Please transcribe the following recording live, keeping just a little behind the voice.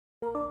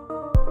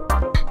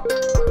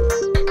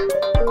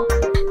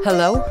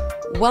Hello,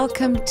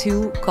 welcome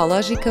to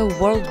Kológica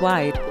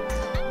Worldwide.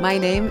 My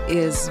name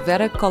is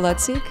Vera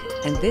Kolócic,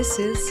 and this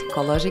is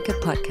Kológica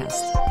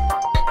Podcast.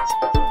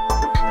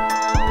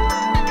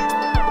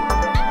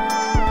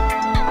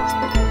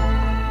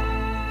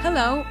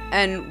 Hello,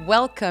 and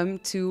welcome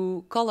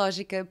to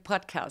Kológica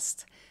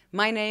Podcast.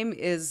 My name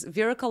is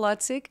Vera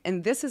Kolócic,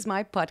 and this is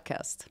my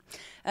podcast.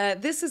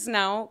 This is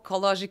now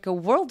Kológica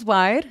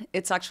Worldwide.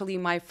 It's actually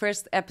my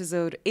first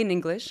episode in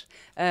English.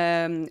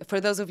 For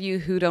those of you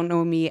who don't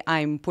know me,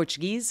 I'm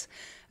Portuguese.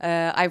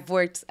 I've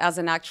worked as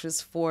an actress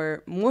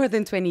for more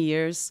than 20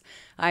 years.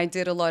 I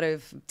did a lot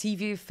of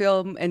TV,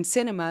 film, and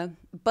cinema.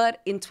 But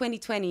in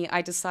 2020,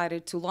 I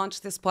decided to launch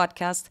this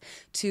podcast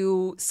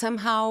to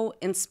somehow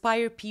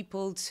inspire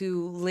people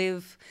to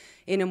live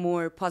in a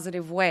more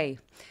positive way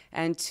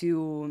and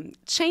to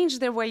change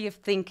their way of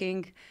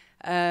thinking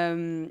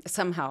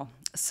somehow.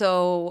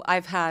 So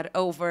I've had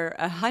over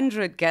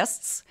 100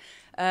 guests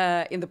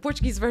in the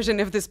Portuguese version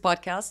of this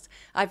podcast.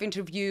 I've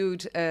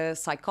interviewed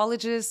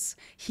psychologists,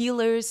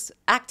 healers,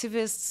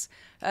 activists,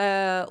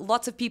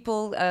 lots of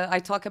people. I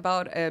talk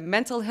about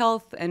mental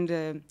health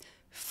and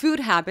food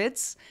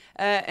habits.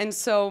 And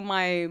so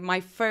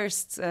my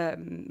first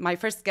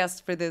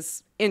guest for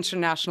this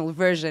international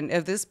version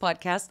of this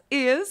podcast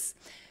is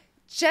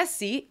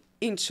Jessie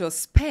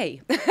Inchauspé.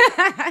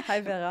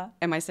 Hi, Vera.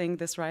 Am I saying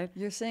this right?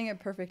 You're saying it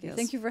perfectly. Yes.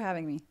 Thank you for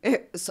having me.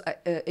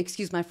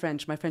 Excuse my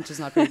French. My French is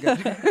not very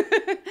good.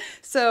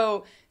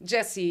 So,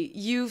 Jessie,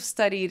 you've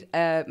studied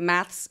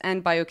maths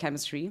and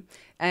biochemistry,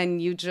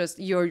 and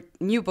your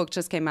new book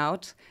just came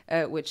out,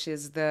 which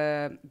is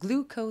The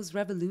Glucose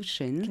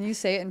Revolution. Can you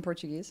say it in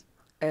Portuguese?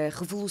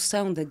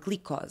 Revolução da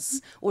glicose,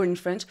 or in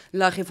French,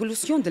 La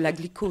Révolution de la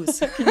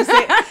glucose. Can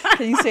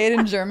you say it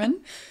in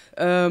German?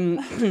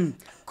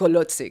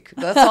 Kolócic.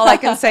 That's all I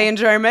can say in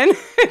German.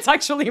 It's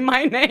actually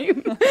my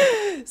name.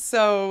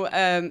 So,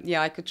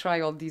 I could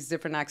try all these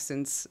different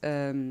accents.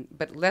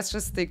 But let's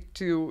just stick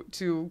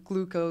to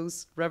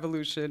Glucose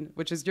Revolution,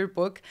 which is your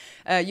book.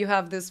 You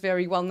have this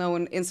very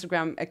well-known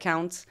Instagram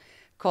account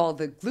called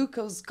the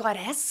Glucose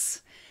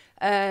Goddess.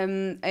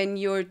 And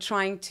you're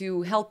trying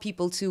to help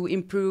people to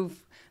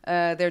improve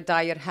their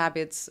diet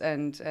habits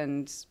and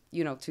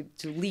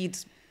to lead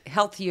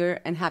healthier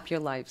and happier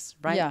lives,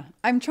 right? Yeah.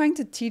 I'm trying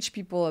to teach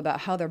people about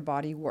how their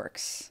body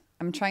works.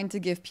 I'm trying to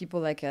give people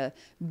like a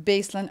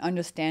baseline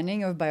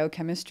understanding of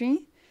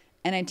biochemistry.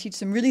 And I teach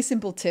some really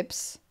simple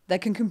tips that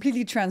can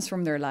completely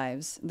transform their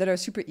lives, that are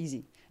super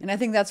easy. And I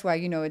think that's why,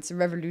 it's a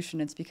revolution.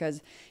 It's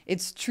because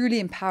it's truly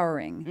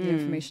empowering, the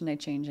information I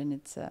change, and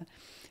it's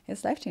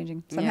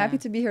life-changing. So I'm happy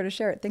to be here to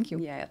share it. Thank you.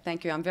 Yeah,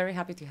 thank you. I'm very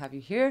happy to have you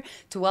here,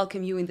 to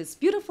welcome you in this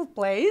beautiful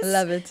place.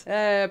 Love it.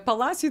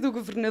 Palácio do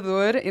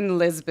Governador in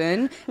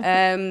Lisbon.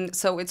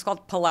 So it's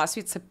called Palácio.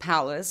 It's a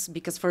palace,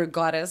 because for a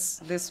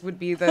goddess, this would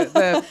be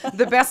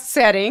the best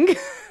setting.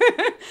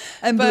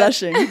 I'm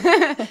blushing.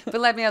 But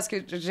let me ask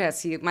you,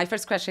 Jessie, my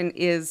first question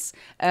is,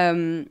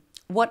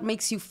 what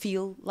makes you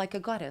feel like a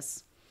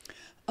goddess?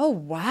 Oh,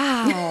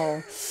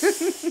 wow.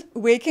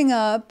 Waking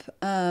up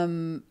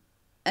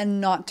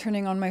and not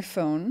turning on my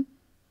phone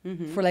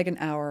for like an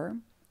hour,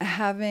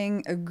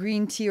 having a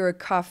green tea or a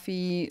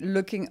coffee,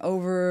 looking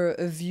over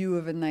a view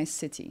of a nice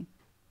city.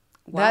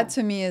 Wow. That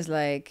to me is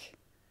like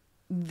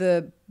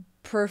the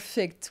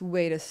perfect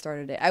way to start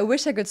a day. I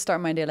wish I could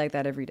start my day like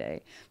that every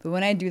day. But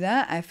when I do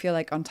that, I feel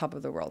like on top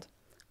of the world.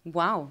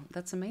 Wow,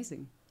 that's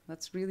amazing.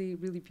 That's really,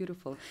 really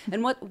beautiful.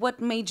 And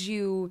what made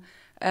you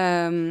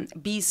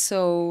be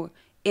so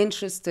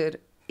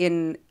interested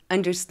in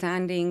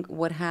understanding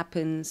what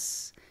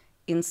happens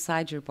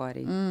inside your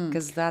body?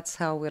 Because that's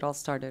how it all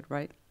started,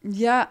 right?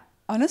 Yeah,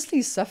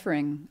 honestly,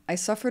 suffering. I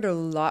suffered a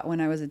lot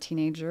when I was a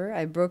teenager.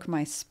 I broke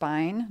my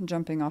spine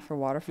jumping off a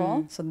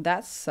waterfall. So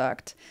that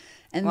sucked.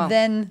 And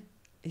then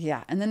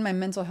my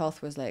mental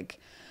health was like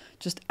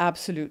just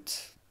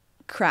absolute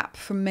crap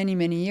for many,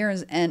 many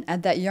years. And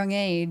at that young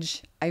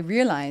age, I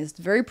realized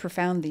very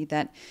profoundly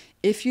that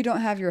if you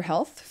don't have your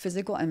health,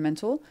 physical and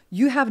mental,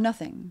 you have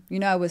nothing.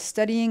 I was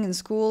studying in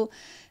school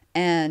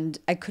and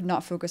I could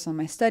not focus on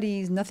my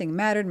studies. Nothing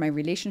mattered. My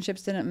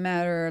relationships didn't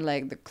matter.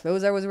 Like the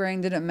clothes I was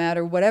wearing didn't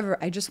matter, whatever.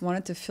 I just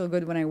wanted to feel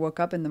good when I woke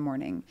up in the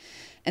morning.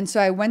 And so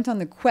I went on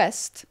the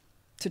quest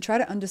to try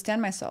to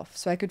understand myself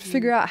so I could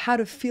figure out how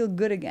to feel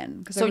good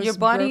again. So your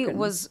body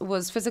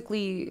was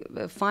physically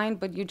fine,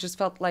 but you just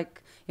felt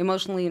like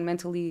emotionally and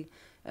mentally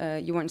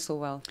you weren't so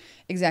well.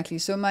 Exactly.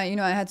 So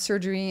I had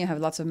surgery. I have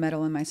lots of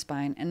metal in my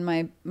spine, and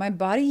my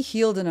body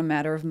healed in a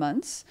matter of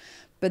months.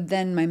 But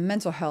then my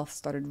mental health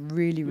started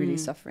really, really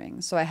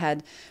suffering. So I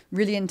had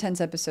really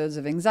intense episodes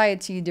of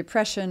anxiety,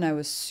 depression. I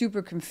was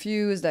super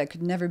confused. I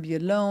could never be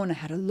alone. I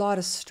had a lot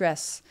of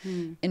stress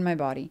in my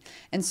body.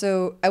 And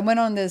so I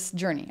went on this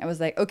journey. I was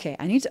like, okay,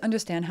 I need to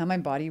understand how my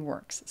body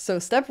works. So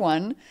step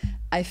one,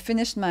 I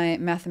finished my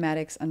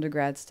mathematics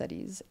undergrad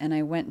studies and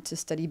I went to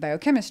study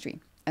biochemistry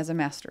as a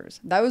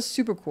master's. That was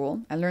super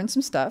cool. I learned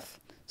some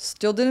stuff.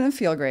 Still didn't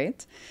feel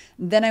great.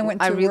 Then I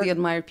went to I really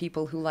admire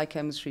people who like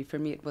chemistry. For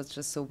me, it was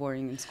just so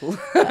boring in school.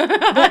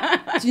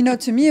 But, you know,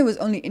 to me, it was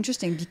only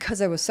interesting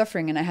because I was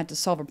suffering and I had to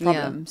solve a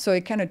problem. Yeah. So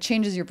it kind of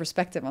changes your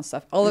perspective on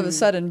stuff. All of a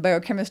sudden,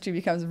 biochemistry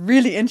becomes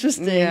really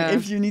interesting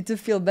if you need to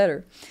feel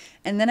better.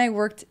 And then I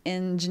worked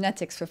in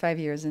genetics for 5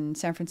 years in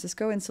San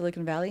Francisco, in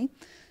Silicon Valley.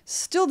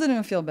 Still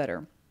didn't feel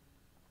better.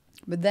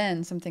 But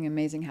then something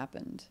amazing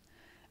happened.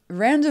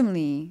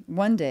 Randomly,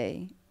 one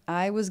day,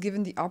 I was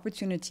given the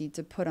opportunity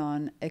to put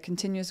on a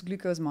continuous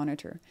glucose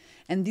monitor.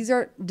 And these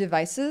are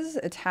devices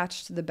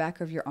attached to the back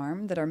of your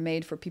arm that are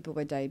made for people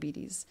with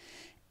diabetes.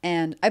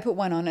 And I put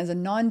one on as a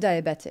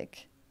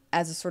non-diabetic,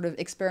 as a sort of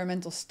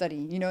experimental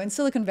study. You know, in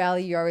Silicon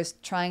Valley, you're always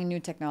trying new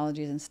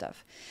technologies and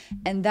stuff.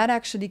 And that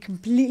actually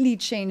completely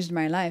changed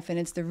my life. And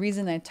it's the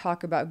reason I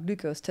talk about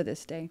glucose to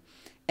this day.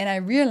 And I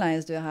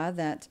realized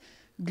that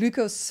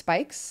glucose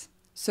spikes,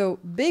 so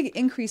big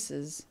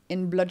increases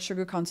in blood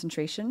sugar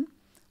concentration,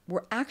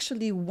 were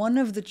actually one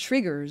of the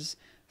triggers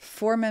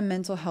for my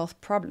mental health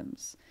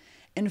problems.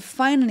 And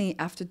finally,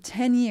 after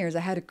 10 years,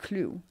 I had a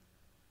clue.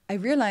 I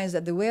realized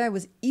that the way I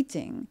was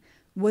eating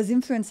was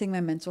influencing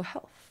my mental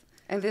health.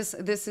 And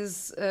this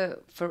is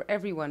for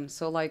everyone.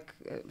 So like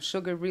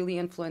sugar really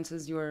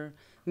influences your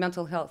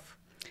mental health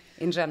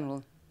in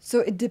general. So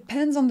it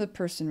depends on the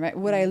person, right?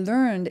 What I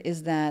learned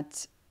is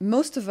that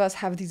most of us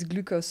have these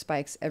glucose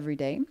spikes every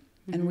day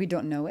and we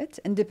don't know it.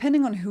 And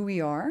depending on who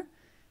we are,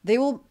 they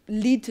will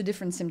lead to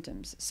different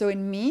symptoms. So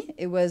in me,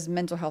 it was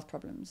mental health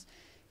problems.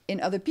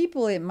 In other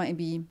people, it might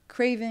be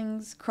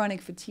cravings,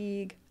 chronic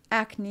fatigue,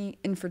 acne,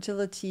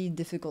 infertility,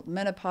 difficult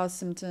menopause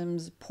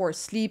symptoms, poor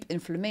sleep,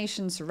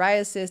 inflammation,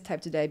 psoriasis, type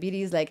 2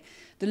 diabetes. Like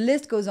the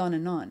list goes on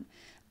and on.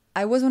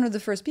 I was one of the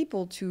first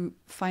people to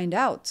find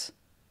out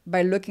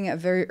by looking at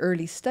very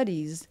early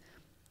studies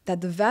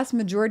that the vast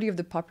majority of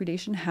the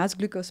population has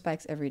glucose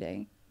spikes every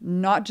day,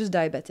 not just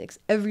diabetics,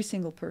 every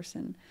single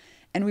person.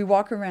 And we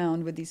walk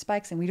around with these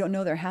spikes and we don't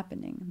know they're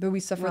happening, but we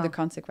suffer the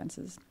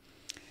consequences.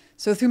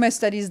 So through my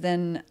studies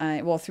then,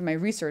 through my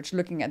research,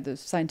 looking at the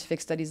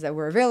scientific studies that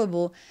were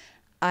available,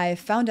 I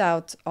found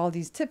out all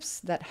these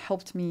tips that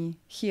helped me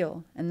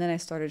heal. And then I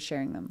started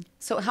sharing them.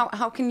 So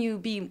how can you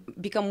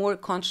become more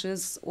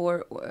conscious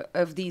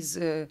of these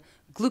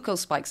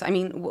glucose spikes? I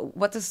mean,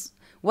 what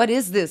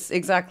is this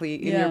exactly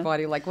in your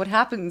body? Like what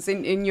happens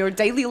in your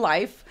daily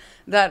life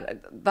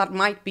that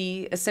might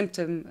be a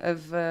symptom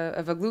of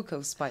a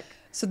glucose spike?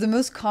 So the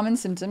most common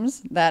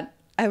symptoms that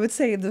I would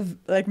say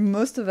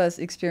most of us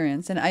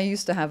experience, and I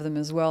used to have them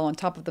as well on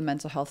top of the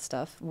mental health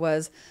stuff,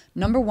 was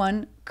number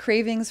one,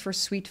 cravings for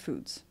sweet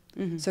foods.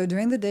 So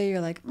during the day, you're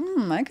like,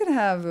 I could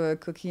have a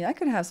cookie, I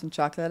could have some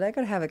chocolate, I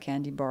could have a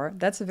candy bar.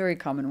 That's a very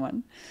common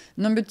one.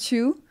 Number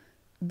two,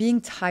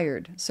 being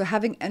tired. So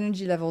having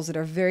energy levels that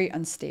are very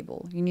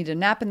unstable. You need a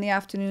nap in the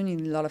afternoon, you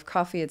need a lot of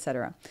coffee,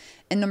 etc.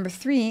 And number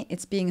three,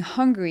 it's being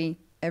hungry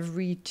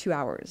every 2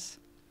 hours.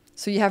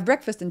 So you have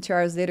breakfast and 2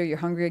 hours later, you're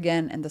hungry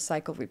again and the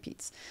cycle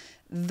repeats.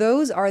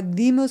 Those are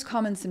the most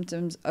common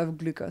symptoms of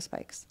glucose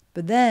spikes.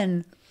 But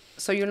then...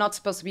 So you're not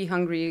supposed to be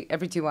hungry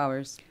every 2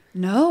 hours?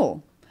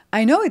 No.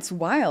 I know it's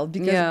wild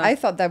because I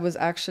thought that was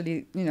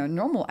actually,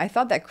 normal. I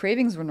thought that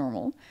cravings were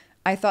normal.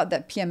 I thought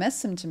that PMS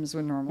symptoms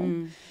were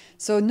normal.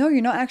 So no,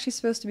 you're not actually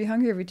supposed to be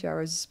hungry every 2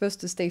 hours. You're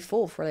supposed to stay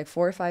full for like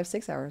 4 or 5,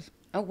 6 hours.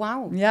 Oh,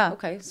 wow. Yeah.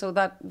 Okay. So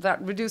that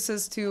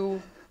reduces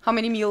to how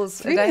many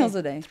meals a day? 3 meals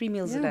a day. 3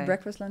 meals a day.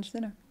 Breakfast, lunch,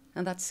 dinner.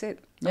 And that's it.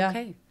 Yeah.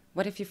 Okay.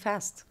 What if you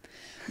fast?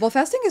 Well,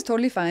 fasting is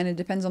totally fine. It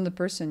depends on the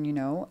person,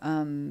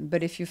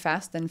 but if you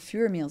fast, then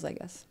fewer meals, I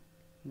guess.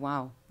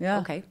 Wow. Yeah.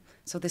 Okay.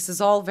 So this is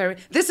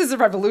a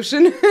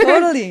revolution.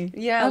 Totally.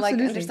 Yeah. Absolutely.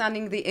 Like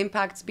understanding the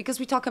impacts, because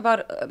we talk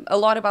about a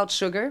lot about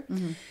sugar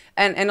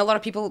and a lot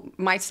of people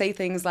might say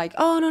things like,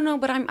 oh, no,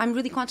 but I'm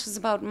really conscious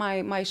about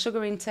my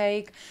sugar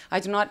intake. I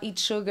do not eat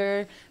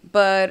sugar,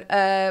 but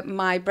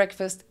my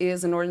breakfast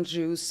is an orange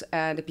juice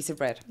and a piece of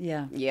bread.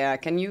 Yeah. Yeah.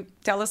 Can you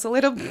tell us a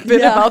little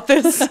bit about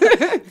this?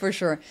 For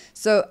sure.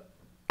 So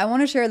I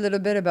want to share a little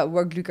bit about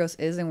what glucose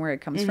is and where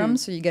it comes from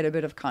so you get a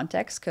bit of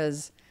context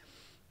because...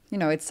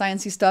 it's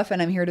sciencey stuff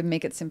and I'm here to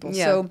make it simple.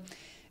 Yeah. So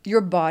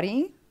your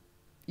body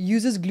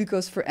uses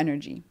glucose for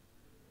energy.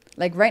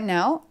 Like right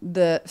now,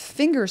 the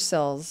finger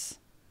cells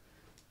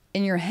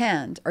in your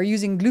hand are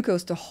using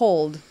glucose to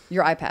hold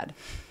your iPad,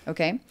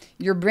 okay?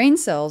 Your brain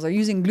cells are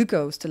using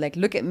glucose to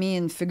look at me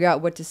and figure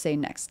out what to say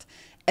next.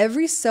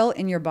 Every cell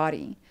in your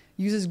body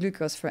uses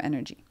glucose for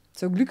energy.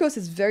 So glucose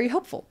is very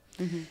helpful.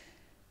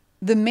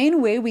 The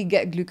main way we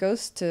get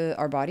glucose to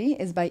our body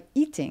is by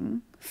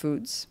eating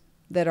foods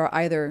that are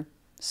either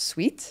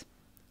sweet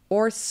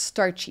or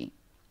starchy.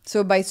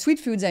 So by sweet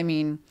foods, I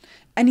mean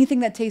anything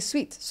that tastes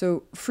sweet.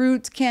 So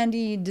fruit,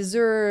 candy,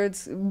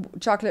 desserts,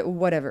 chocolate,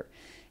 whatever.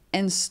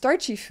 And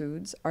starchy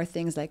foods are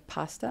things like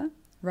pasta,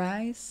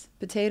 rice,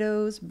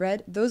 potatoes,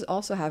 bread. Those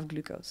also have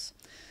glucose.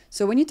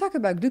 So when you talk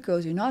about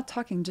glucose, you're not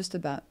talking just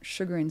about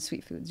sugar and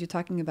sweet foods. You're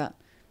talking about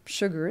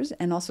sugars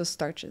and also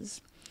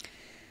starches.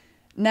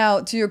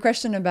 Now, to your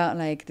question about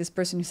this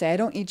person who say, I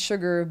don't eat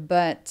sugar,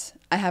 but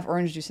I have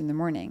orange juice in the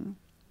morning.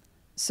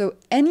 So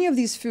any of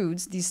these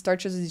foods, these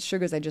starches, these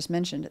sugars I just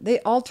mentioned, they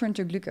all turn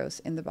to glucose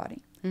in the body.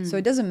 So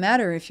it doesn't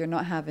matter if you're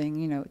not having,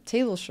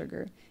 table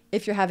sugar.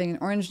 If you're having an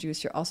orange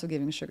juice, you're also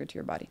giving sugar to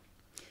your body.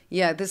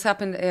 Yeah, this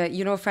happened.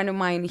 A friend of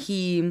mine,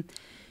 he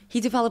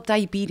developed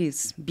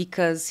diabetes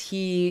because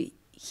he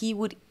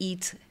would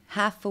eat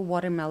half a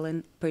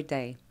watermelon per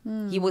day.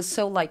 He was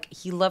so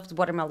he loved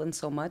watermelon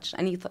so much,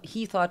 and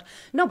he thought,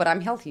 no, but I'm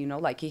healthy,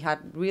 he had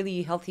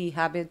really healthy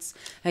habits.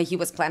 He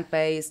was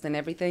plant-based and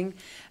everything.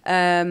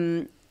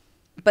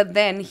 But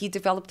then he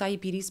developed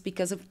diabetes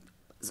because of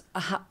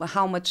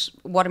how much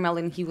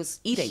watermelon he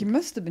was eating. He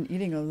must have been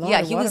eating a lot of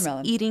watermelon. Yeah, he was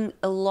eating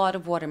a lot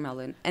of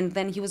watermelon. And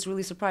then he was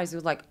really surprised. He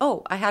was like,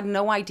 oh, I had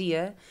no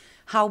idea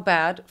how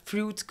bad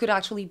fruit could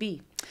actually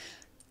be.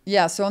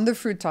 Yeah, so on the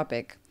fruit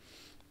topic,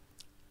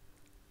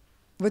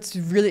 what's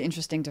really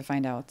interesting to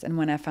find out, and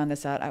when I found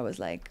this out, I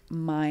was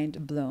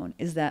mind blown,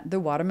 is that the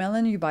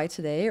watermelon you buy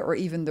today, or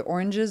even the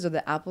oranges or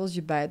the apples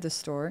you buy at the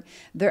store,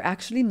 they're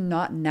actually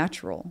not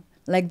natural.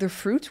 The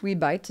fruit we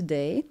buy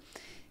today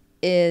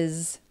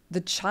is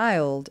the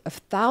child of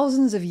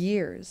thousands of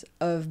years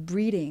of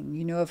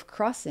breeding, of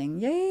crossing.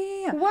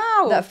 Yeah.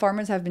 Wow. That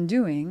farmers have been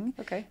doing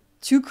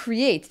to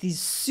create these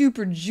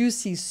super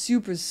juicy,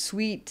 super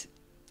sweet,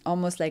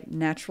 almost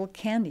natural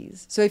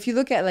candies. So if you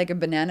look at a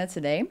banana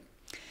today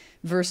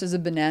versus a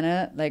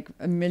banana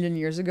a million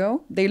years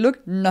ago, they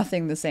look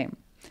nothing the same.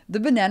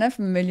 The banana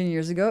from a million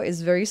years ago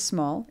is very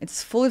small.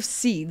 It's full of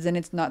seeds and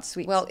it's not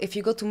sweet. Well, if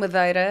you go to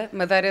Madeira,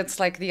 it's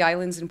like the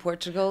islands in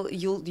Portugal,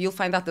 you'll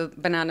find that the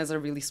bananas are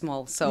really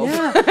small. So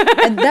yeah,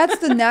 and that's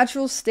the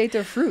natural state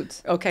of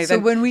fruit. Okay. So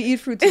when we eat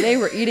fruit today,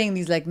 we're eating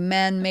these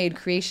man-made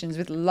creations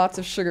with lots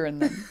of sugar in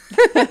them.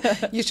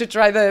 You should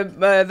try the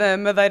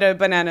Madeira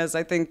bananas,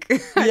 I think.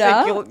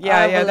 Yeah?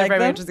 They're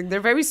very interesting. They're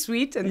very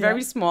sweet and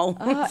very small.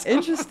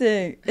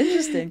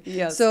 Interesting.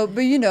 Yes. So,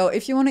 but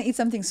if you want to eat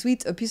something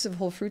sweet, a piece of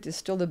whole fruit is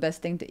still the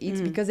best thing to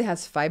eat because it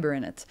has fiber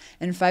in it.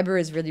 And fiber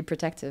is really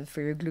protective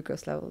for your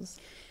glucose levels.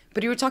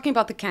 But you were talking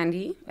about the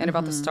candy and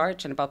about the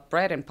starch and about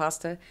bread and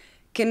pasta.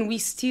 Can we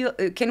still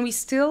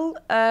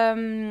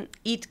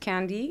eat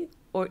candy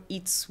or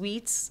eat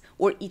sweets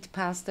or eat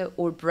pasta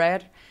or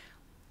bread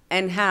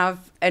and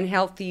have a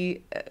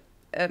healthy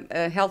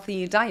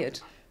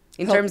diet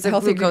in terms of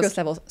healthy glucose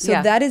levels? So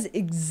that is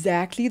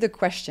exactly the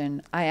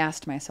question I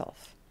asked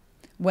myself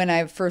when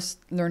I first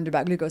learned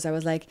about glucose. I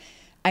was like,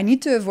 I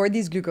need to avoid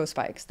these glucose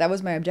spikes. That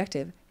was my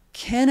objective.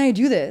 Can I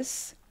do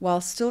this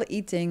while still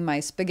eating my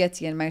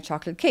spaghetti and my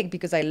chocolate cake?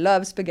 Because I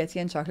love spaghetti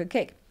and chocolate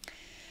cake.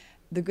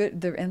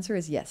 The answer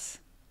is yes.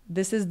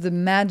 This is the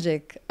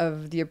magic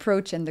of the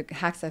approach and the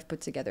hacks I've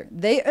put together.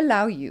 They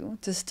allow you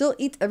to still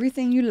eat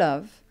everything you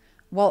love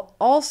while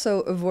also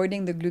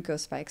avoiding the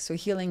glucose spikes, so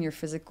healing your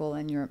physical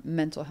and your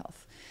mental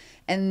health.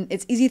 And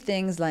it's easy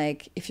things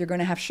like if you're going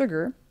to have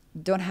sugar,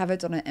 don't have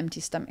it on an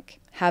empty stomach.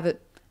 Have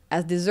it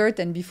as dessert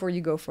and before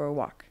you go for a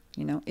walk.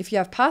 If you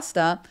have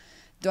pasta,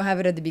 don't have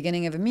it at the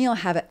beginning of a meal.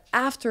 Have it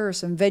after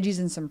some veggies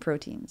and some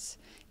proteins.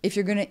 If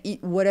you're going to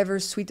eat whatever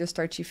sweet or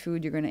starchy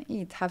food you're going to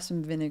eat, have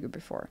some vinegar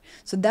before.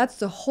 So that's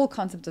the whole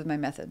concept of my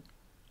method.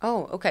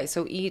 Oh, okay.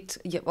 So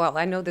well,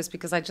 I know this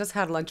because I just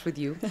had lunch with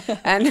you.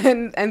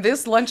 and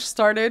this lunch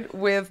started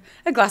with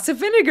a glass of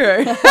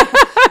vinegar.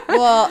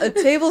 Well, a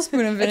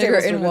tablespoon of vinegar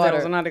in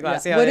water. Not a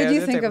glass. Yeah. What did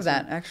you think of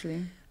that,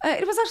 actually?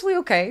 It was actually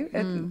okay.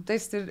 It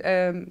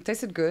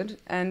tasted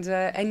good. And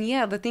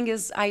yeah, the thing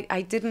is,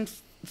 I didn't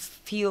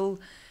feel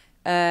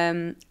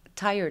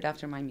tired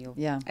after my meal.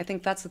 Yeah. I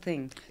think that's the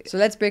thing. So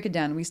let's break it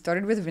down. We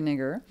started with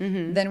vinegar.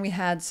 Then we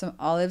had some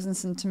olives and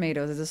some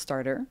tomatoes as a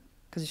starter,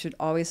 because you should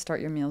always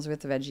start your meals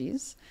with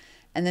veggies.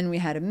 And then we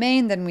had a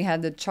main, then we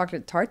had the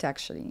chocolate tart,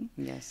 actually.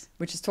 Yes.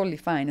 Which is totally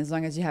fine, as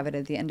long as you have it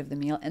at the end of the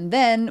meal. And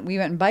then we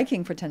went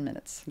biking for 10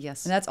 minutes.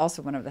 Yes. And that's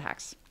also one of the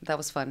hacks. That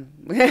was fun.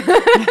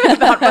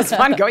 That was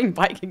fun, going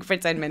biking for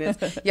 10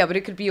 minutes. Yeah, but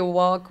it could be a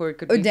walk or it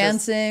could be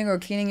dancing or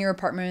cleaning your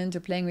apartment or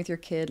playing with your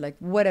kid,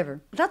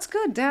 whatever. That's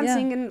good,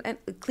 dancing and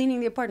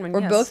cleaning the apartment.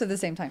 Or both at the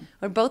same time.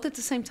 Or both at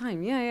the same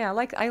time. Yeah.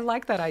 I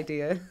like that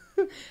idea.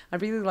 I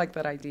really like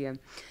that idea.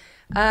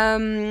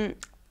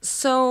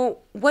 So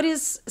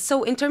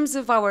in terms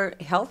of our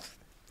health,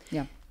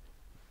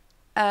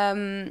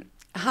 how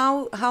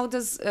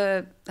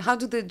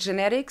do the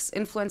genetics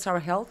influence our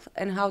health,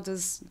 and how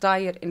does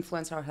diet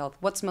influence our health?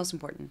 What's most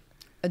important?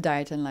 A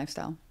diet and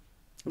lifestyle,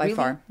 by really?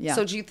 far. Yeah.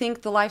 So do you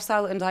think the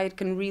lifestyle and diet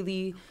can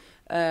really,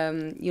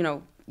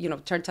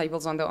 turn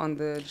tables on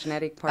the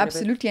genetic part?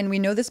 Absolutely, and we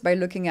know this by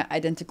looking at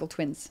identical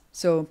twins.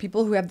 So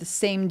people who have the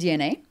same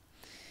DNA,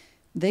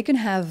 they can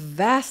have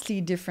vastly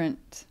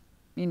different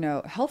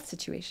health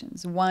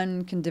situations.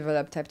 One can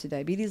develop type 2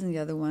 diabetes and the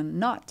other one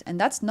not. And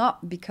that's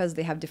not because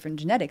they have different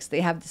genetics.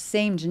 They have the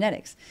same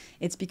genetics.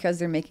 It's because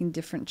they're making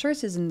different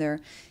choices in their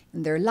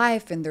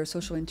life and their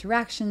social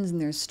interactions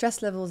and their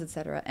stress levels,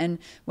 etc. And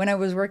when I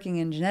was working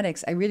in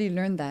genetics, I really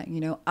learned that,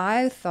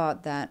 I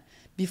thought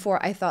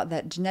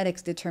that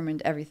genetics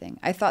determined everything.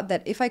 I thought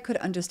that if I could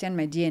understand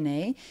my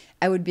DNA,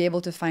 I would be able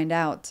to find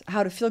out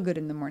how to feel good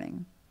in the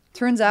morning.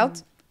 Turns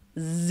out,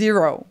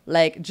 zero.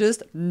 Like,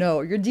 just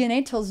no. Your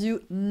DNA tells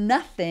you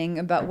nothing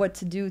about what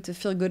to do to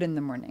feel good in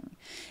the morning.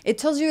 It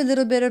tells you a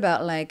little bit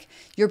about like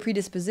your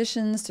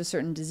predispositions to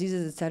certain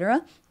diseases,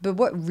 etc. But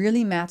what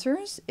really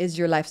matters is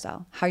your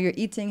lifestyle, how you're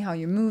eating, how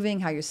you're moving,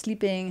 how you're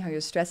sleeping, how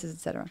your stress is,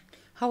 etc.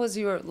 How was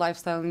your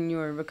lifestyle in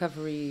your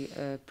recovery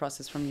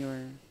process from your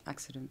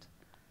accident?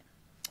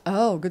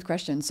 Oh, good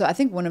question. So I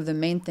think one of the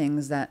main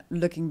things that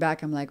looking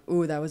back, I'm like,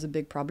 oh, that was a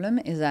big problem,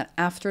 is that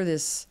after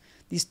these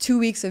 2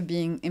 weeks of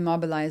being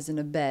immobilized in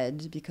a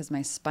bed because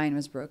my spine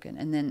was broken,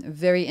 and then a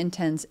very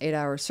intense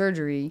 8-hour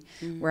surgery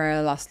where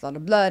I lost a lot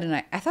of blood and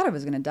I thought I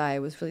was going to die. It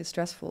was really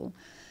stressful.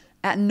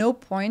 At no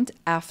point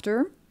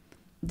after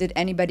did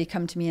anybody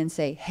come to me and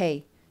say,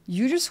 hey,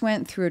 you just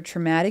went through a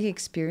traumatic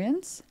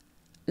experience.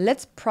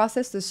 Let's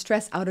process the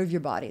stress out of your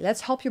body.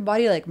 Let's help your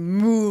body like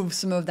move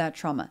some of that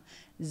trauma.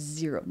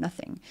 Zero,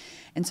 nothing.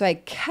 And so I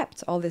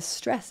kept all this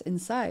stress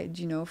inside,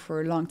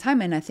 for a long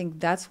time. And I think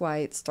that's why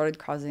it started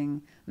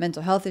causing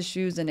mental health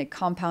issues, and it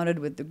compounded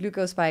with the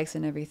glucose spikes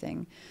and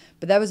everything.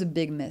 But that was a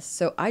big miss.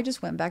 So I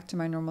just went back to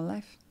my normal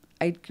life.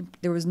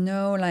 There was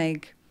no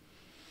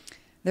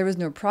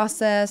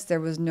process. There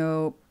was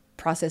no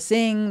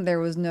processing. There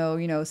was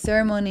no,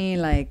 ceremony.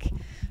 Like,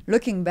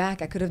 looking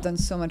back, I could have done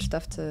so much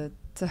stuff to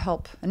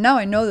help. And now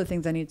I know the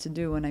things I need to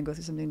do when I go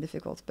through something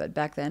difficult. But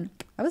back then,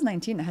 I was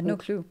 19. I had no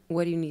clue.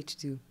 What do you need to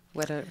do?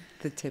 What are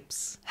the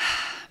tips?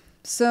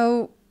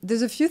 So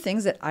there's a few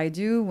things that I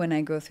do when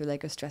I go through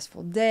like a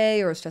stressful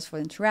day or a stressful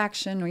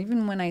interaction, or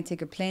even when I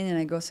take a plane and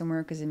I go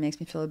somewhere because it makes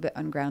me feel a bit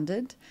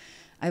ungrounded.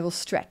 I will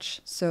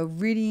stretch. So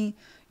really,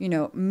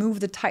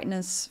 move the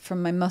tightness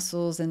from my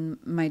muscles and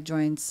my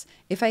joints.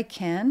 If I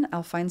can,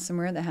 I'll find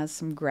somewhere that has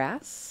some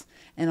grass,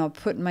 and I'll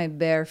put my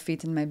bare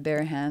feet and my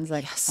bare hands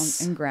like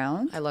on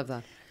ground. I love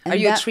that. And are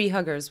you a tree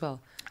hugger as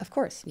well? Of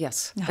course.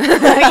 Yes.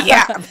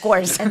 Yeah, of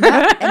course. and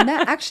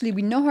that actually,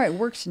 we know how it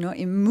works,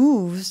 it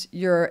moves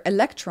your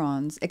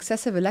electrons,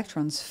 excessive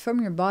electrons from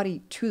your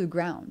body to the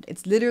ground.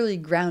 It's literally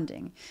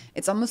grounding.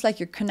 It's almost like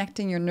you're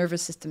connecting your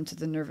nervous system to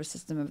the nervous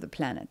system of the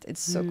planet.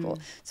 It's so cool.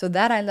 So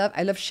that I love.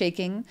 I love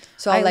shaking.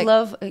 So I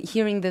love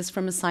hearing this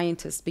from a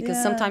scientist,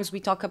 because sometimes we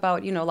talk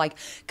about, like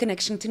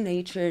connection to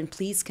nature and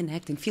please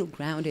connect and feel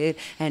grounded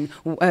and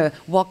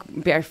walk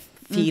barefoot.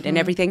 Feet and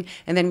everything,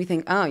 and then we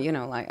think,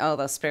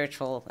 the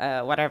spiritual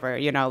whatever,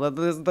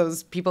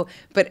 those people.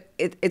 But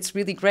it's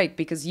really great,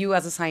 because you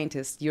as a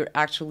scientist, you're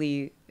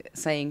actually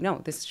saying,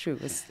 no, this is true.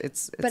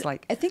 It's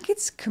like, I think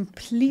it's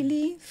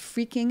completely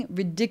freaking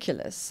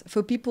ridiculous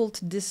for people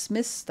to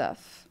dismiss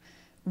stuff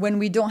when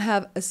we don't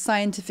have a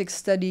scientific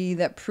study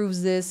that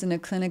proves this in a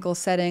clinical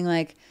setting.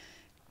 Like,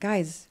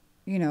 guys,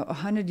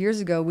 100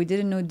 years ago, we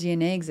didn't know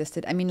DNA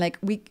existed. I mean, like,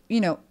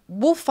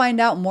 we'll find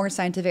out more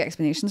scientific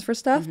explanations for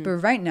stuff. But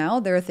right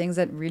now, there are things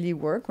that really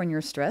work when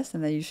you're stressed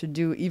and that you should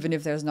do, even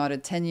if there's not a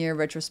 10-year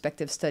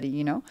retrospective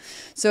study,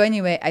 So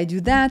anyway, I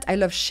do that. I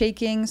love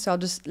shaking. So I'll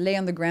just lay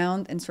on the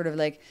ground and sort of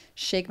like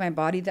shake my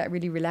body. That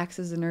really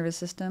relaxes the nervous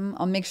system.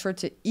 I'll make sure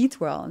to eat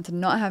well and to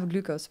not have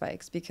glucose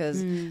spikes,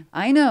 because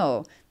I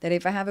know that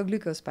if I have a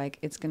glucose spike,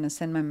 it's going to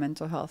send my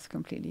mental health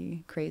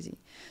completely crazy.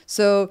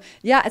 So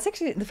yeah, it's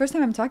actually the first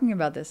time I'm talking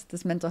about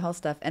this mental health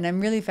stuff, and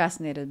I'm really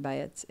fascinated by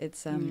it.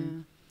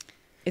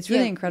 It's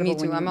really incredible. Me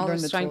too. I'm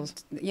always trying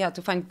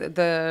to find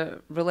the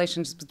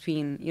relations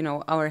between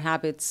our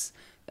habits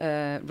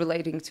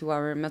relating to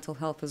our mental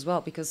health as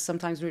well, because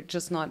sometimes we're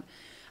just not.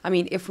 I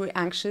mean, if we're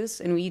anxious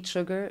and we eat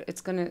sugar,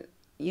 it's gonna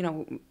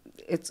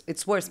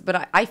it's worse.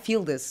 But I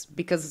feel this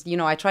because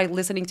I try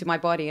listening to my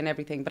body and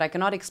everything, but I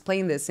cannot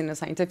explain this in a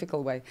scientific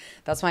way.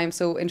 That's why I'm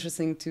so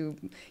interested to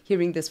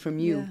hearing this from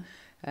you.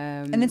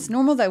 Yeah. And it's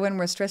normal that when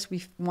we're stressed,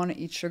 we want to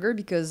eat sugar,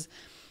 because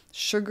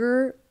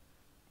sugar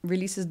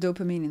releases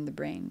dopamine in the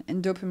brain,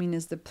 and dopamine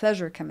is the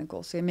pleasure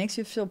chemical. So it makes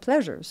you feel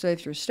pleasure. So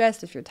if you're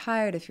stressed, if you're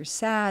tired, if you're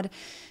sad,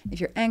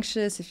 if you're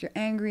anxious, if you're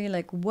angry,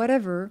 like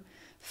whatever,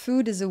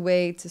 food is a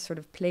way to sort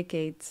of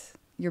placate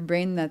your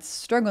brain that's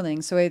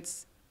struggling. So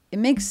it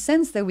makes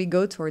sense that we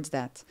go towards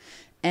that.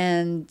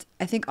 And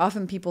I think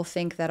often people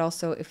think that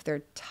also if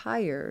they're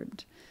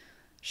tired,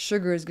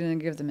 sugar is going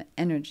to give them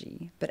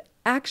energy. But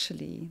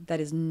actually,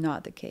 that is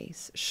not the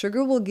case.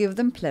 Sugar will give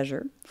them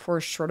pleasure for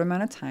a short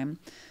amount of time,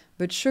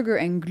 but sugar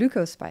and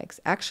glucose spikes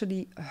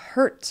actually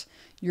hurt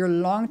your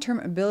long-term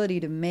ability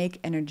to make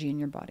energy in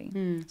your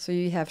body. So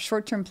you have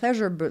short-term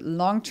pleasure, but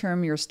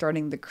long-term, you're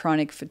starting the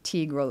chronic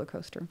fatigue roller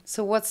coaster.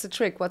 So what's the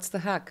trick? What's the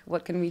hack?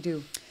 What can we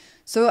do?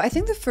 So I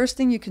think the first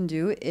thing you can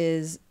do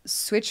is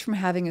switch from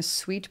having a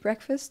sweet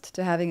breakfast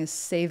to having a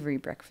savory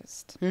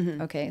breakfast.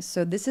 Okay,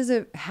 so this is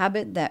a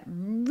habit that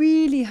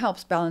really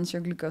helps balance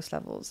your glucose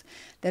levels,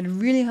 that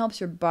really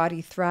helps your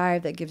body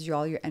thrive, that gives you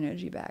all your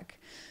energy back.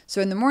 So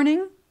in the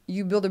morning,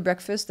 you build a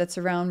breakfast that's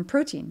around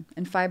protein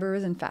and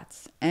fibers and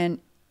fats. And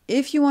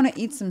if you want to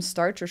eat some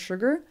starch or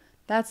sugar,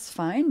 that's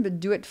fine, but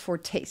do it for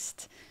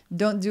taste.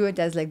 Don't do it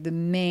as like the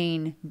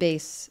main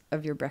base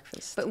of your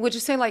breakfast. But would you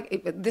say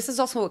this is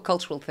also a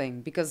cultural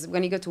thing? Because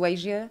when you go to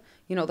Asia,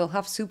 they'll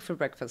have soup for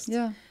breakfast.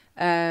 Yeah.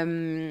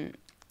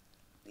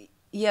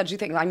 Yeah, do you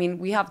think, I mean,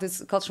 we have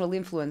this cultural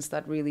influence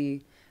that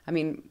really, I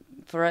mean,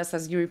 for us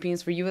as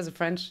Europeans, for you as a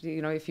French,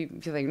 you know, if you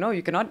think, no,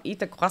 you cannot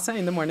eat a croissant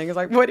in the morning, it's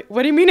like, what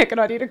do you mean I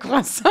cannot eat a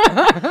croissant?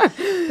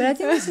 But I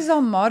think this is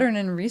all modern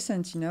and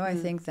recent, you know. I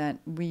think that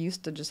we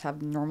used to just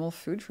have normal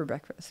food for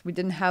breakfast. We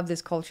didn't have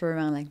this culture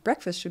around like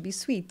breakfast should be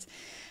sweet.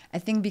 I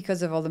think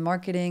because of all the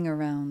marketing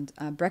around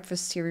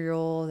breakfast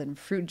cereals and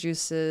fruit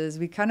juices,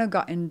 we kind of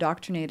got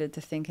indoctrinated to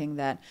thinking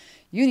that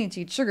you need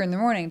to eat sugar in the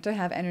morning to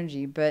have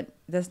energy. But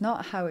that's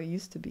not how it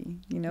used to be.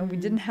 You know, we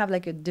didn't have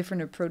like a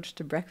different approach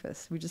to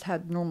breakfast. We just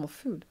had normal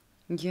food.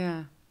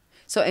 Yeah.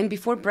 So, and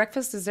before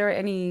breakfast, is there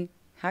any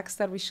hacks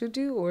that we should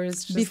do, or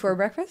is just Before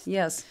breakfast?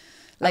 Yes.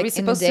 Like Are we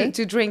supposed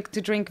to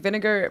drink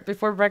vinegar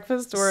before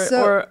breakfast,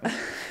 or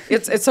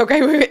it's okay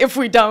if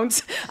we don't?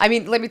 I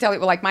mean, let me tell you,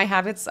 like my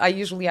habits. I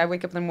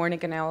wake up in the morning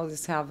and I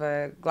always have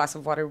a glass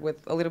of water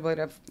with a little bit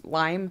of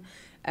lime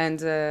and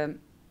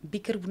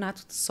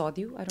bicarbonato de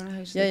sódio. I don't know how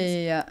you say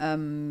this. Yeah.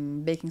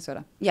 Baking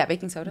soda. Yeah,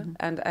 baking soda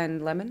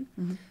and lemon.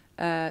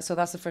 So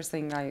that's the first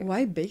thing I.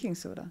 Why baking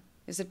soda?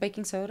 Is it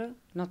baking soda?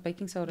 Not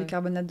baking soda.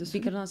 Bicarbonate de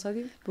sodium. Bicarbonate de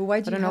sodium? But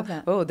why do you have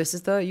that? Oh, this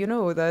is the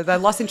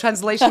lost in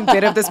translation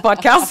bit of this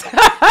podcast.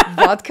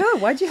 Vodka?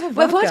 Why'd you have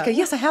vodka? Well, vodka.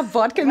 Yes, I have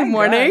vodka in the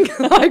morning,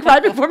 like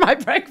right before my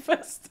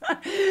breakfast.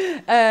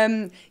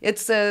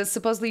 It's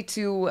supposedly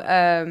to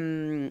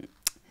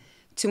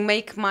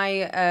make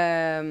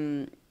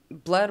my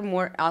blood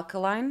more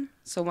alkaline.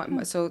 So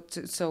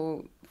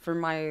for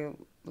my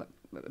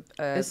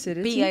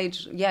acidity?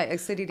 pH,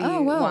 acidity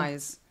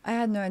wise. I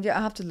had no idea.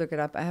 I have to look it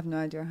up. I have no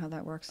idea how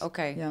that works.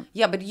 Okay.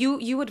 Yeah, but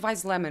you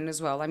advise lemon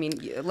as well. I mean,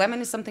 lemon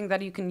is something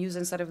that you can use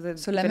instead of the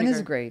So lemon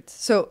is great.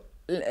 So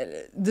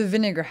the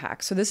vinegar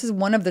hack. So this is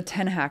one of the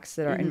 10 hacks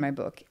that are in my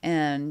book.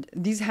 And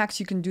these hacks,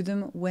 you can do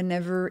them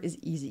whenever is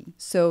easy.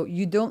 So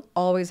you don't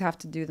always have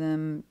to do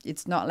them.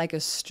 It's not like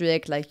a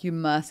strict, like you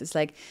must. It's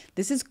like,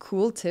 this is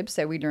cool tips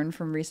that we learned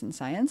from recent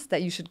science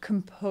that you should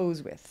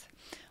compose with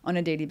on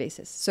a daily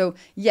basis. So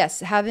yes,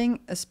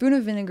 having a spoon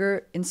of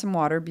vinegar in some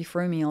water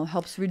before a meal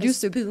helps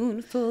reduce a the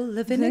spoonful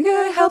of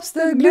vinegar helps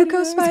the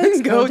glucose spikes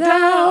go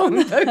down.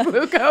 The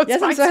glucose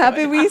yes, I'm so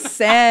happy we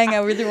sang. I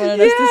really wanted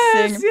us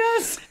to sing.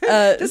 Yes,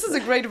 this is a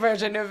great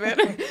version of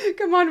it.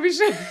 Come on, we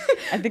should.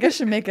 I think I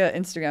should make an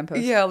Instagram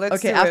post. Yeah,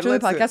 let's do it. After the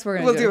podcast,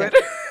 we'll do it.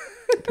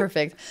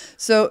 Perfect.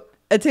 So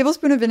a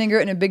tablespoon of vinegar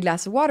in a big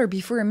glass of water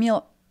before a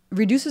meal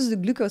reduces the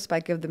glucose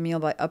spike of the meal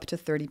by up to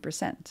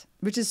 30%,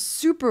 which is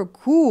super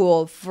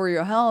cool for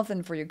your health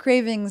and for your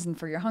cravings and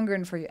for your hunger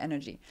and for your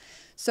energy.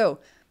 So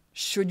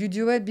should you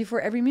do it before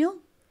every meal?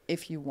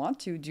 If you want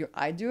to. Do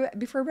I do it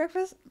before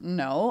breakfast?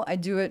 No, I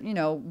do it,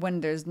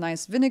 when there's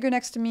nice vinegar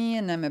next to me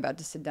and I'm about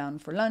to sit down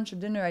for lunch or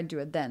dinner, I do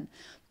it then.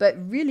 But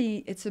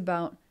really, it's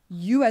about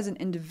you as an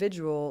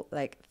individual,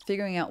 like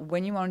figuring out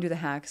when you want to do the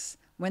hacks,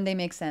 when they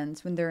make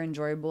sense, when they're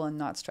enjoyable and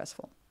not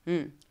stressful.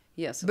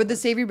 Yes. But the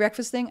savory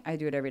breakfast thing, I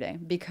do it every day.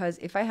 Because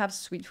if I have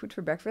sweet food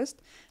for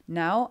breakfast,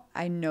 now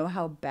I know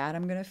how bad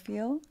I'm going to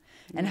feel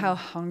and how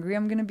hungry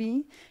I'm going to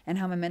be and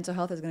how my mental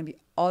health is going to be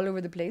all over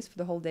the place for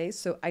the whole day.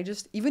 So I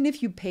just, even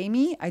if you pay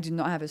me, I do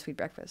not have a sweet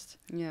breakfast.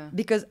 Yeah.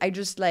 Because I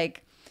just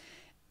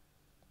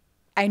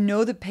I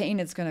know the pain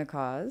it's going to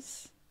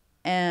cause.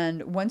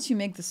 And once you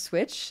make the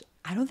switch,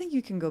 I don't think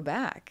you can go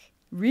back.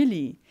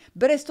 Really.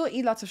 But I still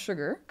eat lots of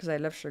sugar because I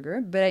love sugar.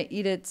 But I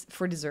eat it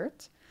for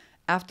dessert,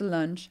 after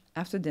lunch,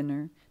 after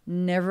dinner,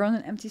 never on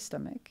an empty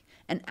stomach.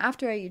 And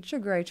after I eat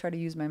sugar, I try to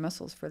use my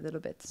muscles for a little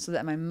bit so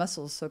that my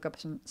muscles soak up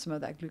some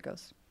of that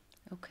glucose.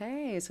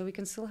 Okay, so we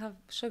can still have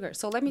sugar.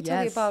 So let me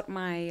tell you about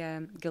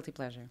my guilty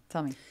pleasure.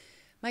 Tell me.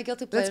 My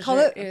guilty pleasure. Let's call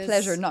it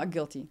pleasure, not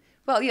guilty.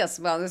 Well, yes.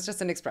 Well, it's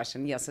just an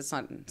expression. Yes, it's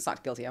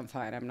not guilty. I'm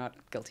fine. I'm not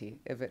guilty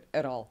of it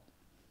at all.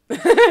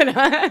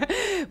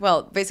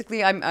 Well,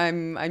 basically,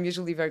 I'm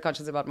usually very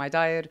conscious about my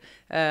diet.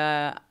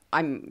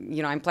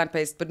 I'm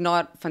plant-based, but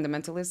not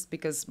fundamentalist,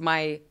 because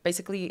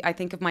I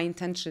think of my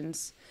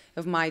intentions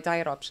of my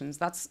diet options.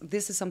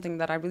 This is something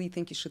that I really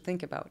think you should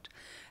think about.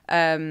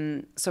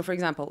 So, for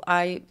example,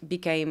 I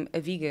became a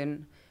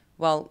vegan,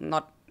 well,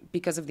 not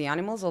because of the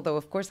animals, although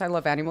of course I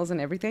love animals and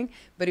everything,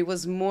 but it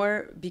was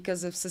more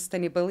because of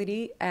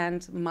sustainability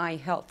and my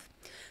health.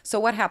 So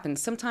what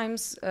happens?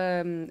 Sometimes,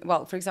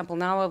 for example,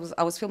 now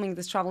I was filming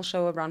this travel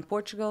show around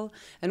Portugal,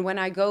 and when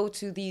I go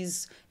to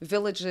these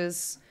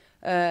villages,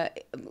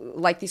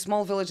 like these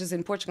small villages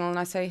in Portugal, and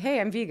I say, hey,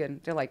 I'm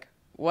vegan. They're like,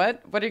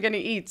 what? What are you going to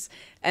eat?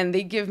 And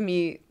they give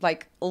me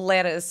like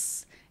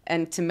lettuce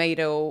and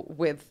tomato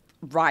with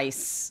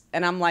rice.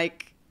 And I'm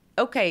like,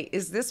 okay,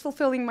 is this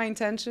fulfilling my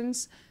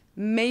intentions?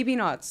 Maybe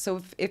not.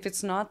 So if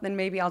it's not, then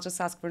maybe I'll just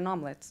ask for an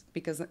omelet,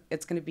 because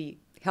it's going to be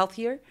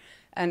healthier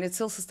and it's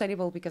still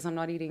sustainable because I'm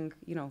not eating,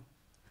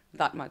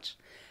 that much.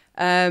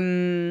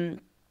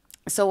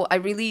 So I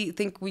really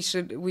think we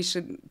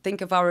should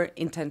think of our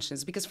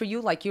intentions, because for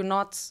you, like, you're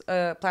not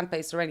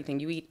plant-based or anything.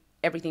 You eat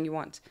everything you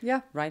want.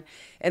 Yeah. Right.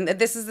 And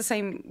this is the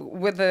same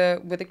with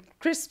the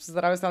crisps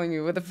that I was telling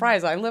you, with the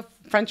fries. I love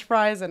French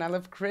fries and I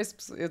love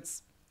crisps.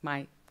 It's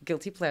my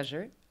guilty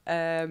pleasure.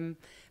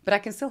 But I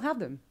can still have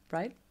them,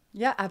 right?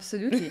 Yeah,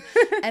 absolutely.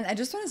 And I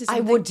just want to say I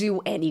something. would do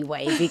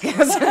anyway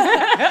because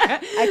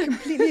I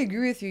completely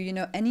agree with you. You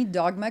know, any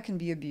dogma can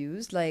be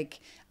abused. Like,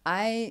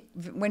 I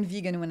went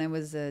vegan when I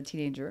was a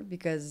teenager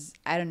because,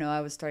 I don't know, I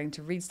was starting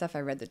to read stuff.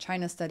 I read the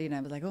China study and I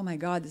was like, oh my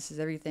God, this is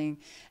everything.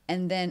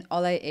 And then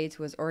all I ate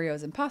was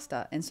Oreos and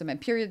pasta. And so my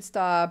period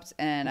stopped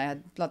and I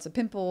had lots of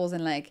pimples.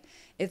 And like,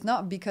 it's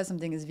not because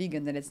something is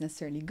vegan that it's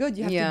necessarily good.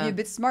 You have to be a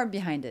bit smart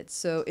behind it.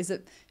 So is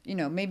it, you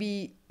know,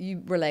 maybe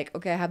you were like,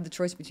 okay, I have the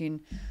choice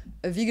between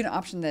a vegan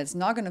option that's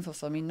not going to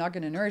fulfill me, not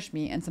going to nourish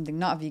me, and something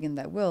not vegan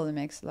that will. It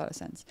makes a lot of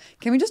sense.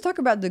 Can we just talk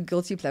about the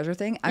guilty pleasure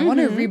thing? I want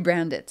to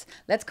rebrand it.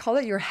 Let's call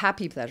it your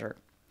happy pleasure.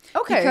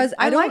 Okay, because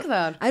I like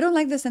that. I don't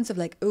like the sense of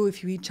like, oh,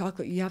 if you eat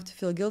chocolate, you have to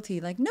feel guilty.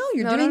 Like, no,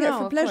 you're doing it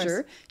for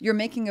pleasure. You're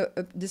making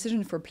a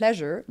decision for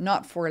pleasure,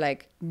 not for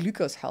like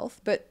glucose health.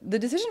 But the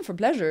decision for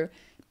pleasure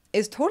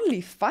is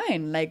totally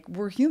fine. Like,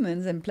 we're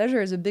humans and pleasure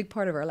is a big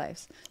part of our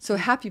lives. So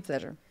happy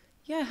pleasure.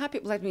 Yeah, happy.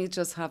 Let me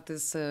just have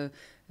this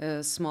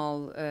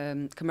small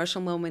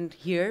commercial moment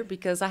here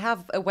because I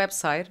have a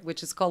website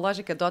which is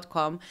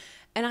kológica.com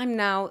and I'm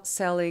now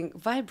selling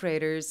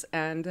vibrators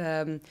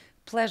and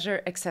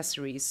pleasure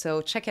accessories.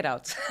 So check it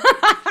out.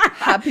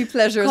 Happy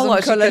pleasures on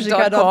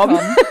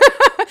kológica.com.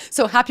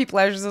 So happy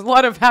pleasures, a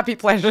lot of happy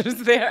pleasures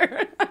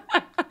there.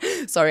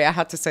 Sorry, I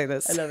had to say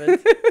this. I love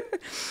it.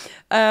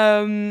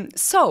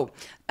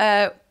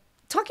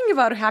 Talking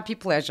about happy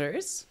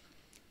pleasures,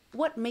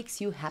 what makes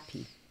you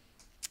happy?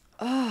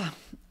 I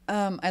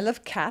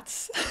love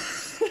cats.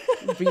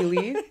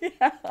 Really?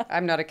 Yeah.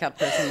 I'm not a cat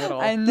person at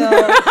all. I know.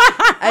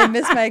 I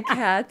miss my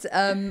cat.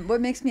 What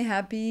makes me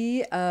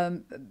happy?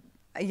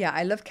 Yeah,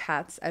 I love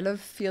cats. I love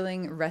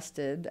feeling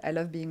rested. I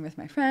love being with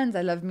my friends.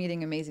 I love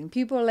meeting amazing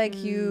people like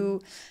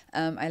you.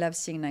 I love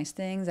seeing nice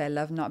things. I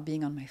love not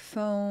being on my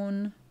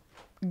phone.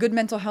 Good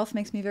mental health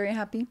makes me very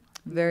happy.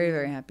 Very,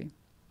 very happy.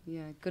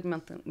 Yeah, good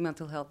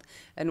mental health.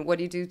 And what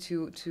do you do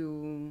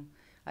to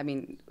I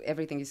mean,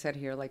 everything you said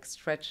here, like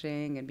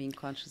stretching and being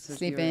conscious of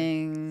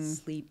sleeping.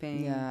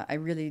 Yeah, I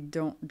really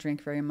don't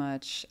drink very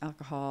much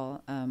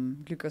alcohol.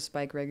 Glucose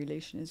spike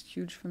regulation is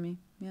huge for me.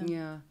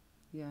 Yeah.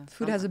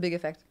 Food has a big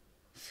effect.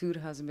 Food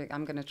has a big.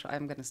 I'm gonna try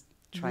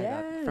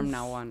that from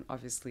now on.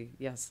 Obviously,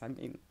 yes. I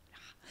mean,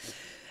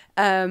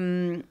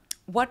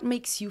 what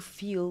makes you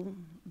feel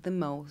the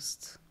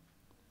most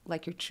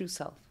like your true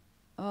self?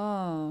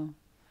 Oh.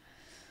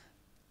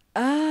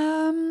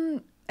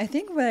 I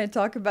think when I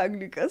talk about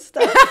glucose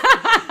stuff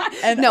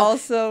and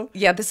also...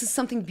 Yeah, this is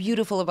something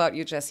beautiful about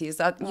you, Jessie, is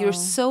that you're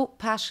so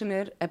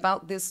passionate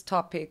about this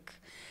topic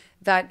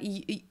that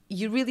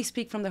you really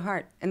speak from the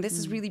heart. And this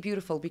is really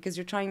beautiful because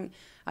you're trying...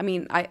 I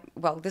mean,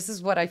 this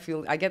is what I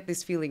feel. I get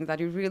this feeling that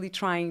you're really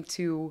trying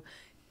to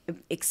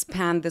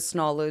expand this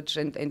knowledge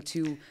and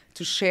to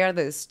share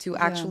this to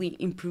actually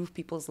improve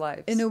people's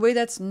lives in a way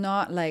that's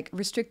not like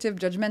restrictive,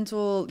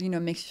 judgmental, you know,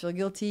 makes you feel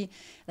guilty.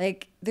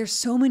 Like, there's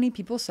so many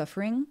people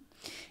suffering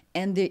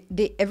and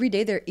they every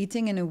day they're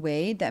eating in a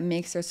way that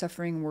makes their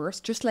suffering worse,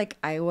 just like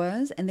I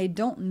was, and they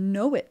don't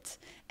know it.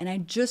 And I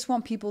just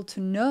want people to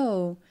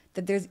know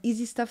that there's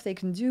easy stuff they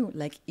can do,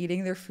 like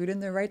eating their food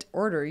in the right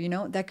order, you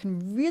know, that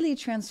can really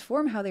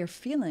transform how they're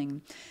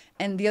feeling.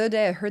 And the other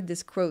day I heard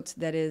this quote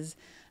that is,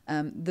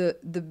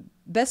 the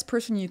best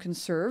person you can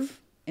serve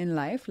in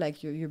life,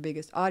 like your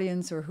biggest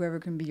audience or whoever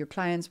can be your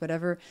clients,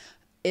 whatever,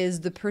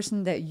 is the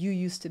person that you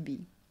used to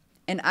be.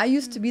 And I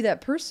used to be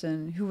that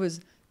person who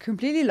was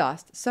completely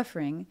lost,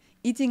 suffering,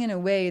 eating in a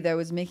way that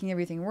was making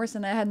everything worse,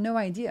 and I had no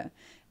idea.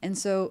 And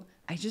so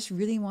I just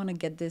really want to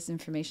get this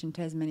information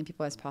to as many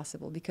people as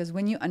possible, because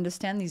when you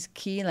understand these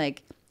key,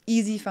 like,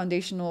 easy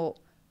foundational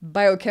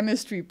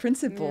biochemistry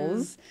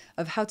principles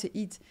of how to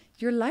eat,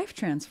 your life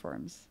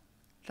transforms.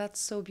 That's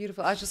so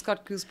beautiful. I just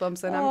got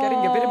goosebumps and I'm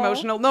getting a bit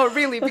emotional. No,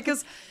 really,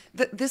 because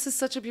this is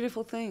such a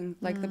beautiful thing.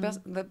 Like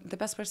the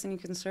best person you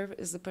can serve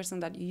is the person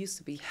that you used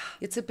to be.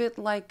 It's a bit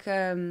like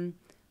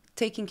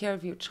taking care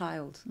of your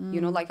child.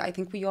 You know, like I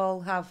think we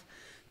all have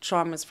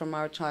traumas from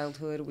our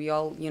childhood. We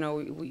all, you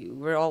know,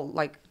 we're all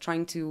like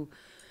trying to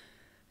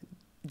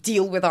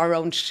deal with our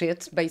own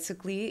shit,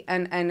 basically.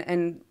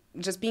 And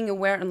just being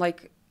aware and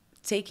like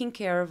taking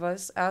care of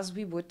us as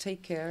we would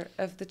take care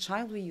of the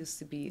child we used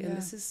to be. And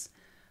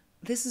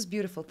this is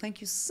beautiful. Thank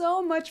you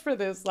so much for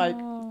this. Like,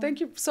 thank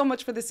you so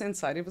much for this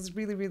insight. It was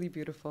really, really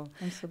beautiful.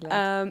 I'm so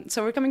glad.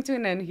 So we're coming to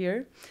an end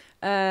here.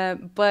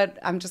 But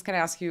I'm just going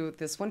to ask you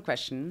this one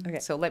question. Okay.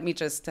 So let me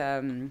just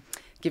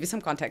give you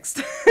some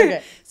context.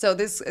 Okay. So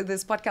this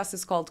podcast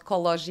is called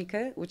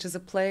Kológica, which is a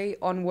play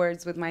on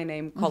words with my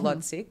name,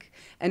 Kológica.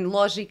 And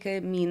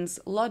Lógica means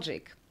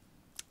logic.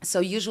 So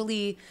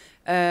usually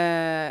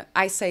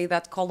I say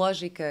that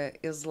Kológica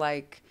is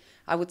like,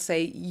 I would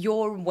say,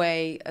 your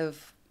way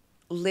of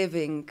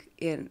living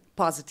in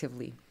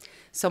positively.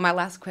 So my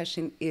last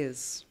question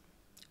is,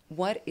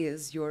 what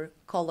is your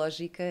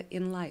Kológica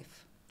in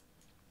life?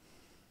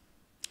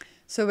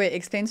 So wait,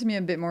 explain to me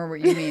a bit more what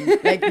you mean.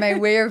 Like my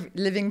way of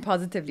living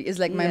positively is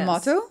like my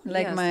motto?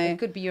 Like it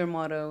could be your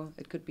motto.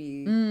 It could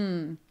be...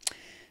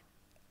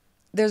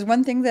 there's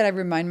one thing that I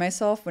remind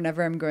myself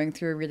whenever I'm going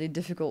through a really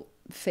difficult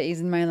phase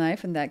in my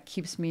life, and that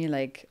keeps me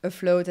like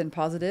afloat and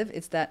positive.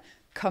 It's that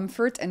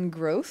comfort and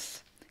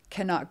growth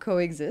cannot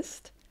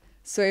coexist.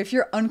 So if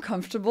you're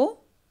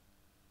uncomfortable,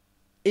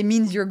 it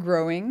means you're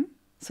growing.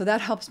 So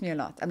that helps me a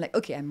lot. I'm like,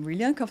 okay, I'm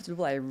really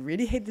uncomfortable. I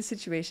really hate the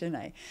situation.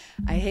 I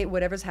hate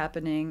whatever's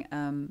happening.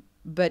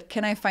 But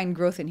can I find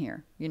growth in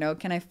here? You know,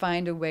 can I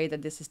find a way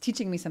that this is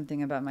teaching me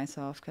something about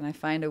myself? Can I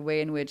find a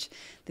way in which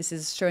this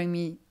is showing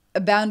me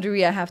a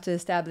boundary I have to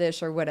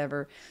establish or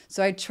whatever?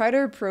 So I try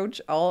to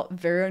approach all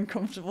very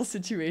uncomfortable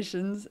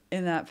situations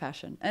in that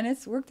fashion. And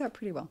it's worked out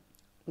pretty well.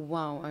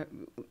 Wow.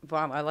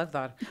 I love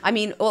that. I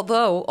mean,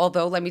 although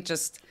let me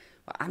just,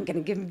 I'm going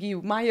to give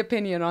you my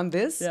opinion on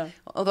this. Yeah.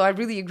 Although I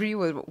really agree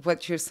with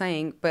what you're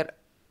saying, but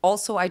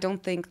also I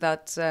don't think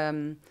that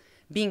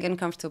being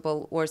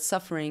uncomfortable or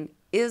suffering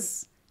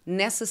is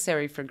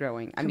necessary for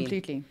growing. I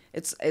Completely. mean,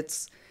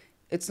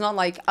 it's not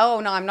like, oh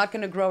no, I'm not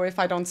going to grow if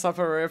I don't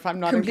suffer or if I'm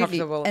not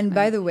uncomfortable. And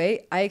by the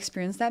way, I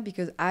experienced that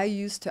because I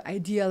used to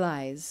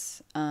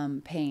idealize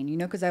pain, you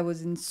know, because I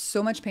was in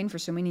so much pain for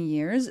so many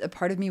years. A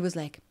part of me was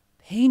like,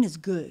 pain is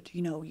good,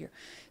 you know, your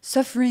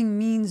suffering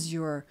means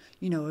you're,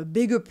 you know, a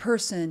bigger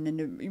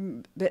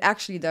person. But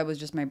actually that was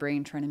just my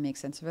brain trying to make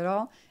sense of it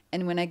all.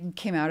 And when I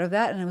came out of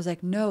that and I was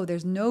like, no,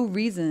 there's no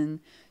reason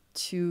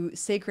to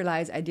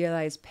sacralize,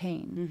 idealize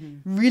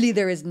pain. Mm-hmm. Really,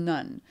 there is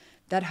none.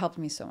 That helped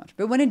me so much.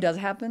 But when it does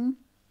happen,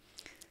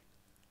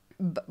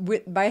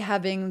 by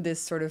having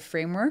this sort of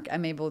framework,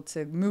 I'm able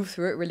to move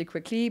through it really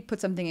quickly, put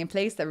something in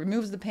place that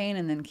removes the pain,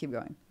 and then keep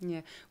going.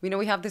 Yeah. We know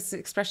we have this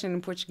expression in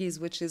Portuguese,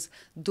 which is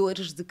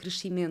dores de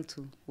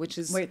crescimento, which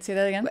is... Wait, say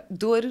that again?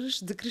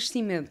 Dores de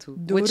crescimento,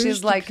 Dores which is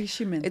de like...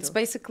 crescimento. It's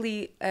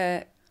basically...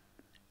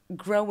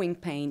 growing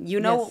pain,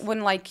 you know, yes.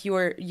 When like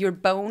your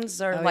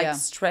bones are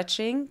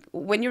stretching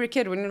when you're a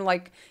kid, when you're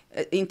like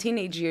in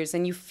teenage years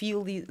and you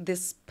feel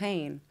this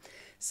pain.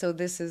 So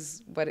this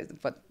is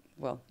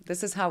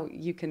this is how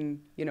you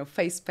can, you know,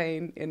 face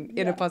pain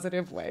in a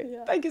positive way.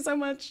 Yeah. Thank you so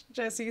much,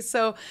 Jessie.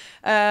 So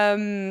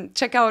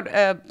check out,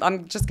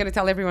 I'm just going to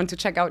tell everyone to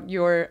check out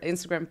your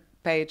Instagram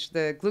page,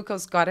 the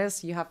Glucose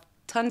Goddess. You have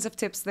tons of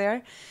tips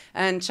there,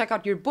 and check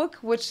out your book,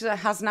 which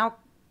has now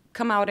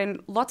come out in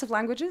lots of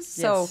languages.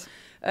 Yes. So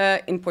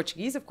in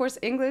Portuguese, of course,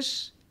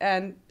 English,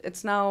 and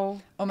it's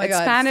now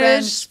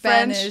Spanish,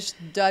 French,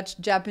 Dutch,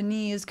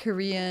 Japanese,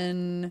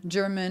 Korean,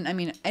 German. I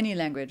mean, any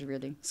language,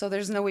 really. So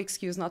there's no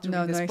excuse not to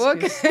read this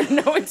book.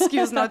 No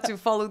excuse not to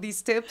follow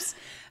these tips.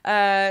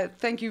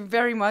 Thank you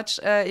very much.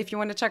 If you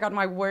want to check out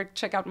my work,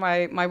 check out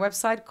my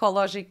website,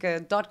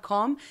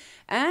 kológica.com.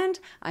 And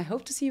I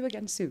hope to see you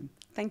again soon.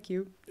 Thank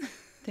you.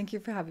 Thank you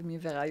for having me,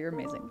 Vera. You're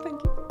amazing.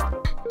 Thank you.